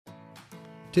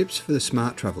Tips for the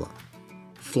smart traveller.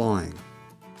 Flying.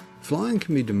 Flying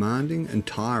can be demanding and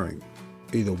tiring,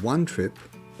 either one trip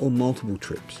or multiple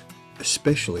trips,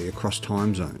 especially across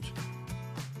time zones.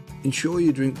 Ensure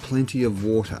you drink plenty of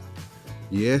water.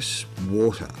 Yes,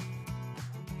 water.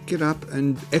 Get up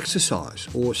and exercise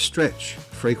or stretch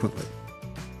frequently.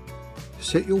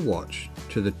 Set your watch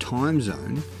to the time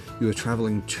zone you are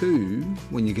travelling to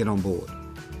when you get on board.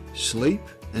 Sleep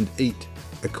and eat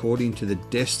according to the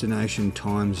destination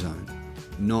time zone,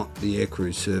 not the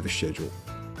aircrew service schedule.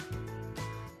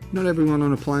 Not everyone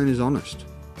on a plane is honest.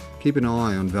 Keep an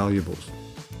eye on valuables.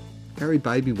 Carry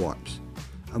baby wipes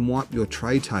and wipe your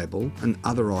tray table and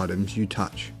other items you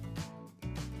touch.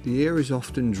 The air is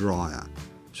often drier,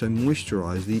 so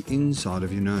moisturise the inside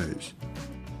of your nose.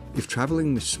 If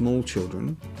travelling with small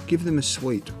children, give them a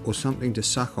sweet or something to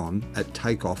suck on at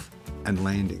takeoff and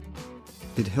landing.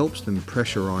 It helps them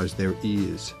pressurise their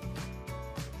ears.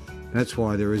 That's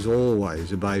why there is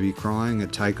always a baby crying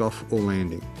at takeoff or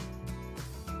landing.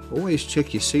 Always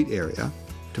check your seat area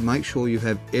to make sure you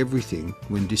have everything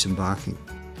when disembarking.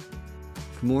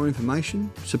 For more information,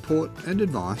 support and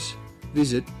advice,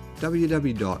 visit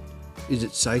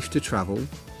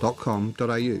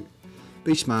www.isitsafetotravel.com.au.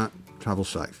 Be smart, travel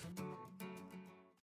safe.